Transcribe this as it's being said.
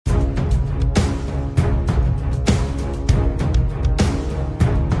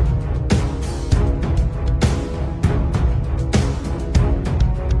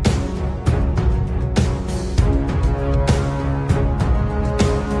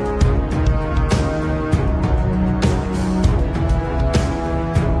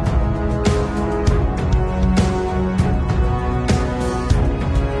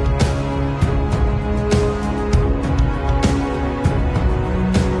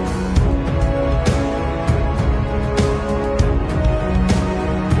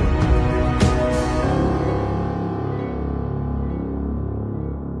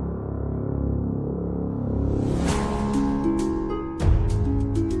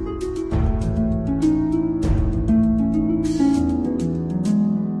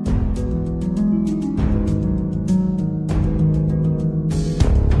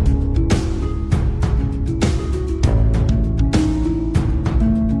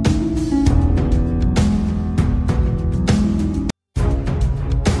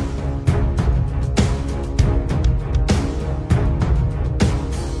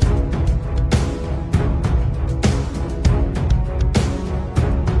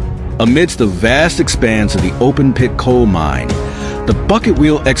Amidst the vast expanse of the open-pit coal mine, the bucket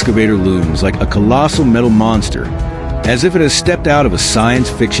wheel excavator looms like a colossal metal monster, as if it has stepped out of a science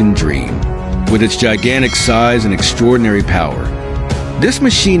fiction dream. With its gigantic size and extraordinary power, this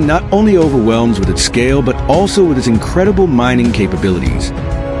machine not only overwhelms with its scale, but also with its incredible mining capabilities.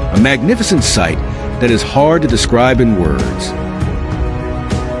 A magnificent sight that is hard to describe in words.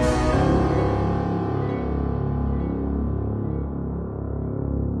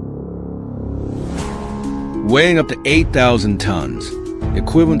 Weighing up to 8,000 tons,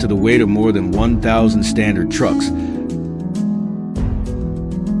 equivalent to the weight of more than 1,000 standard trucks,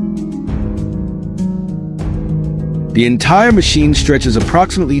 the entire machine stretches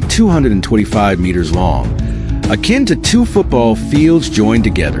approximately 225 meters long, akin to 2 football fields joined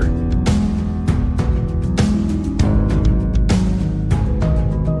together.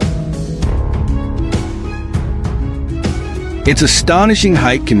 Its astonishing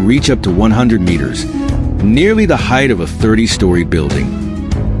height can reach up to 100 meters, nearly the height of a 30-story building.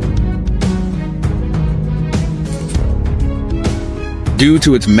 Due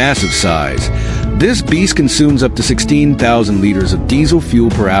to its massive size, this beast consumes up to 16,000 liters of diesel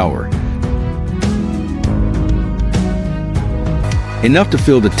fuel per hour, enough to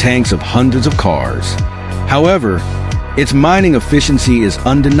fill the tanks of hundreds of cars. However, its mining efficiency is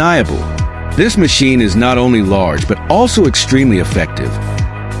undeniable. This machine is not only large, but also extremely effective.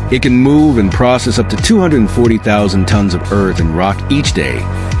 It can move and process up to 240,000 tons of earth and rock each day,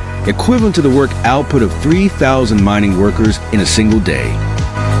 equivalent to the work output of 3,000 mining workers in a single day.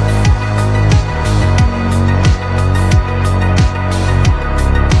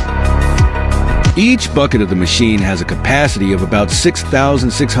 Each bucket of the machine has a capacity of about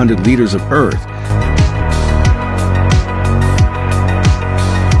 6,600 liters of earth,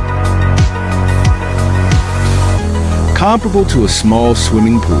 comparable to a small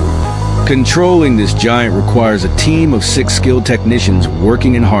swimming pool. Controlling this giant requires a team of 6 skilled technicians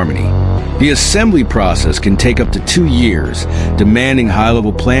working in harmony. The assembly process can take up to 2 years, demanding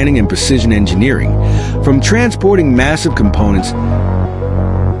high-level planning and precision engineering. From transporting massive components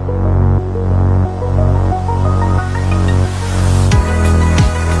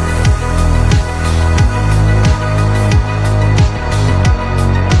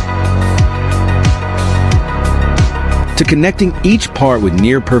to connecting each part with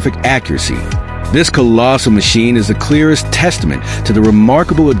near-perfect accuracy. This colossal machine is the clearest testament to the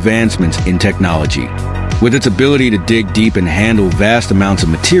remarkable advancements in technology. With its ability to dig deep and handle vast amounts of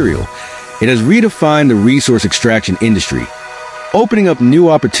material, it has redefined the resource extraction industry, opening up new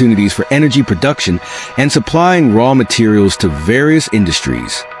opportunities for energy production and supplying raw materials to various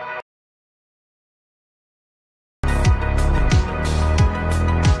industries.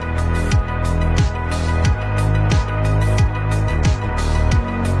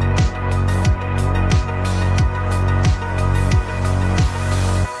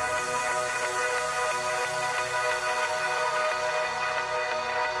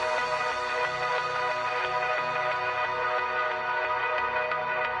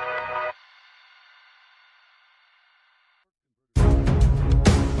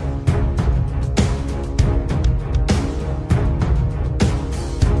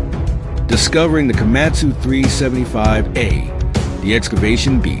 Discovering the Komatsu 375A, the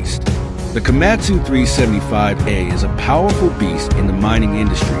excavation beast. The Komatsu 375A is a powerful beast in the mining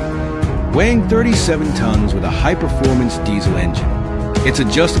industry, weighing 37 tons with a high-performance diesel engine. Its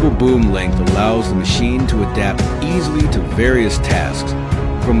adjustable boom length allows the machine to adapt easily to various tasks,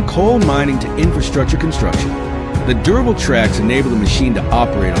 from coal mining to infrastructure construction. The durable tracks enable the machine to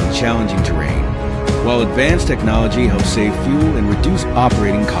operate on challenging terrain, while advanced technology helps save fuel and reduce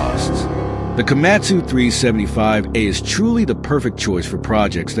operating costs. The Komatsu 375A is truly the perfect choice for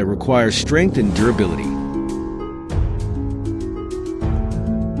projects that require strength and durability.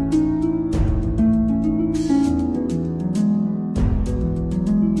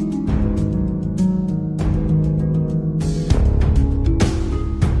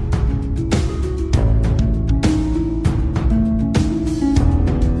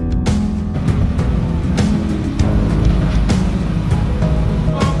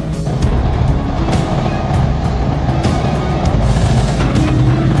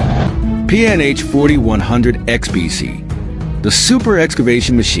 P&H 4100 XBC, the super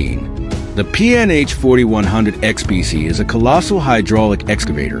excavation machine. The P&H 4100 XBC is a colossal hydraulic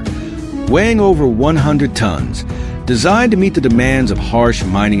excavator, weighing over 100 tons, designed to meet the demands of harsh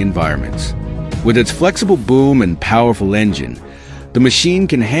mining environments. With its flexible boom and powerful engine, the machine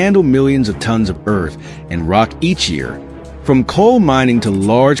can handle millions of tons of earth and rock each year, from coal mining to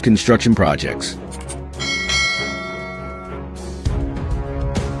large construction projects.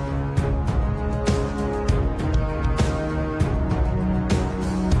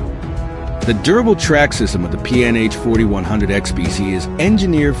 The durable track system of the P&H 4100XBC is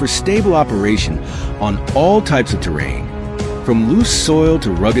engineered for stable operation on all types of terrain, from loose soil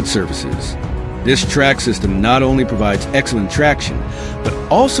to rugged surfaces. This track system not only provides excellent traction, but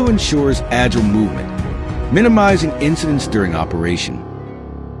also ensures agile movement, minimizing incidents during operation.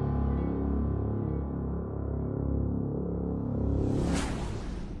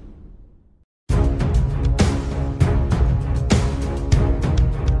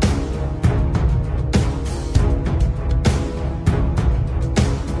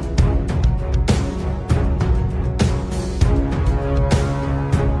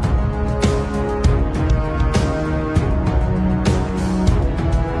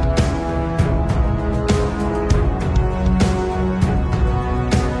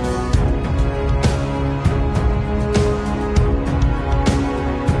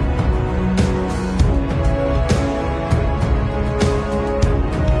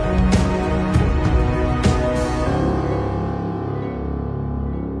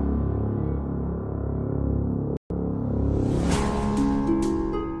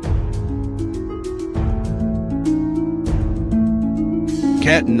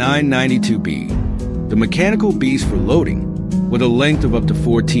 Cat 992B, the mechanical beast for loading, with a length of up to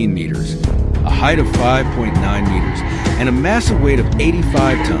 14 meters, a height of 5.9 meters, and a massive weight of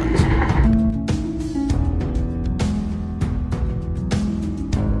 85 tons.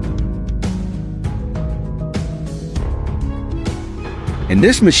 And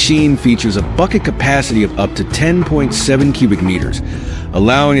this machine features a bucket capacity of up to 10.7 cubic meters,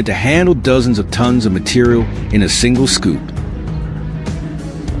 allowing it to handle dozens of tons of material in a single scoop.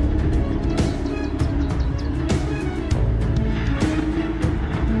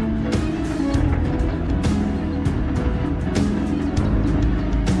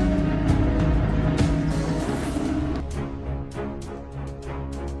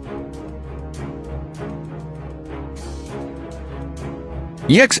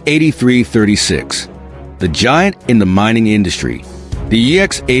 EX8336, the giant in the mining industry. The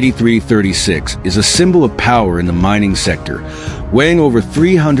EX8336 is a symbol of power in the mining sector, weighing over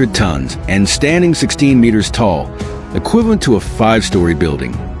 300 tons and standing 16 meters tall, equivalent to a 5-story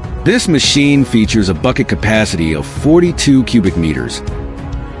building. This machine features a bucket capacity of 42 cubic meters.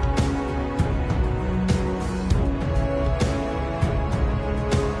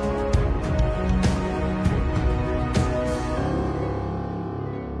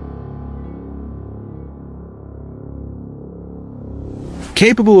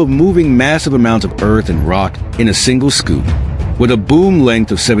 Capable of moving massive amounts of earth and rock in a single scoop, with a boom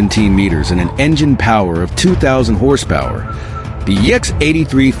length of 17 meters and an engine power of 2,000 horsepower. The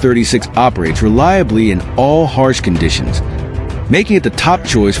EX8336 operates reliably in all harsh conditions, making it the top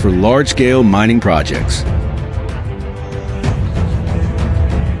choice for large-scale mining projects.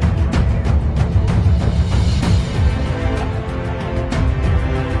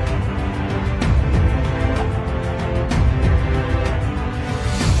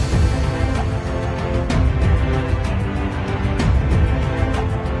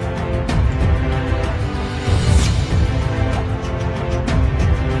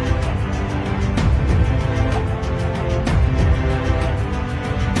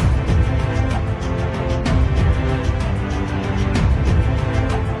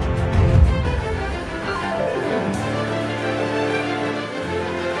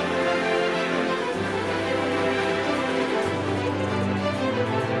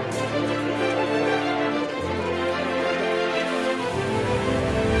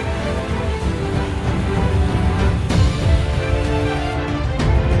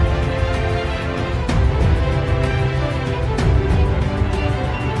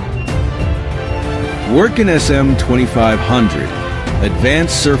 Workin SM2500,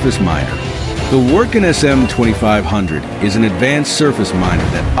 Advanced Surface Miner. The Workin SM2500 is an advanced surface miner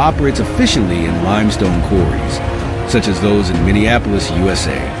that operates efficiently in limestone quarries, such as those in Minneapolis,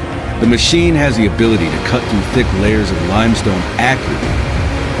 USA. The machine has the ability to cut through thick layers of limestone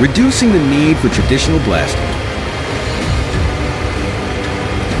accurately, reducing the need for traditional blasting.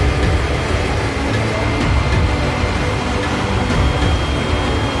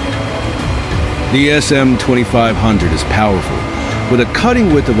 The SM2500 is powerful, with a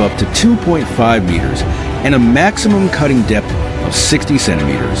cutting width of up to 2.5 meters and a maximum cutting depth of 60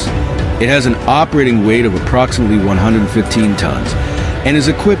 centimeters. It has an operating weight of approximately 115 tons and is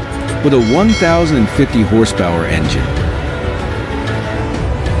equipped with a 1,050 horsepower engine.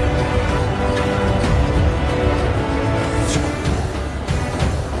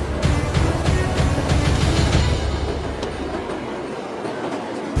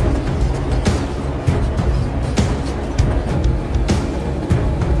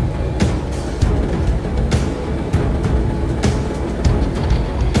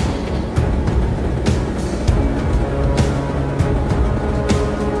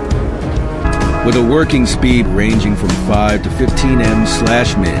 with a working speed ranging from 5 to 15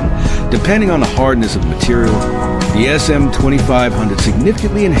 m/min, depending on the hardness of the material. The SM2500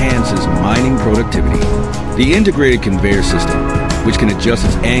 significantly enhances mining productivity. The integrated conveyor system, which can adjust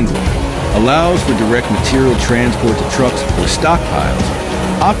its angle, allows for direct material transport to trucks or stockpiles,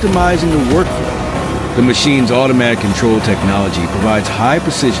 optimizing the workflow. The machine's automatic control technology provides high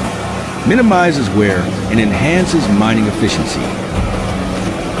precision, minimizes wear, and enhances mining efficiency.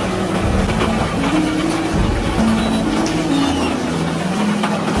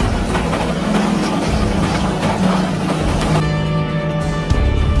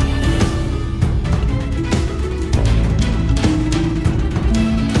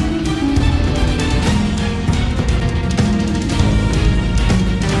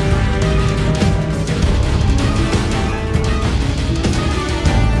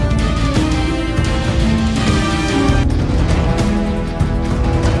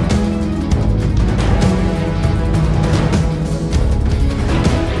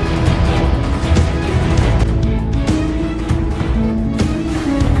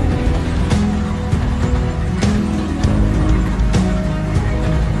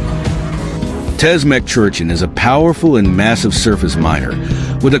 Tesmec Trerchen is a powerful and massive surface miner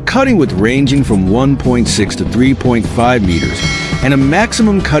with a cutting width ranging from 1.6 to 3.5 meters and a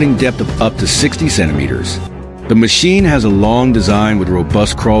maximum cutting depth of up to 60 centimeters. The machine has a long design with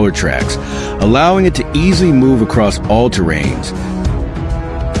robust crawler tracks, allowing it to easily move across all terrains.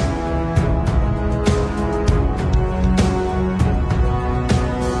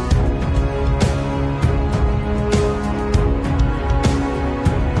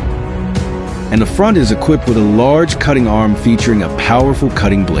 And the front is equipped with a large cutting arm featuring a powerful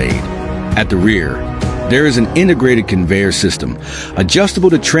cutting blade. At the rear, there is an integrated conveyor system, adjustable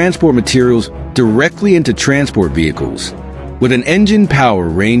to transport materials directly into transport vehicles. With an engine power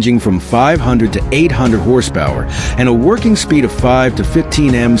ranging from 500 to 800 horsepower and a working speed of 5 to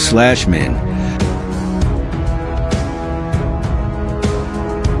 15 m/min,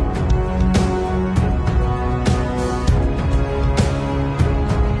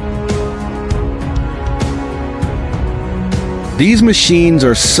 these machines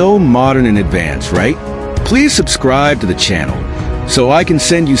are so modern and advanced, right? Please subscribe to the channel so I can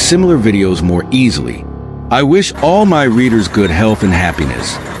send you similar videos more easily. I wish all my readers good health and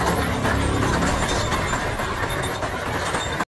happiness.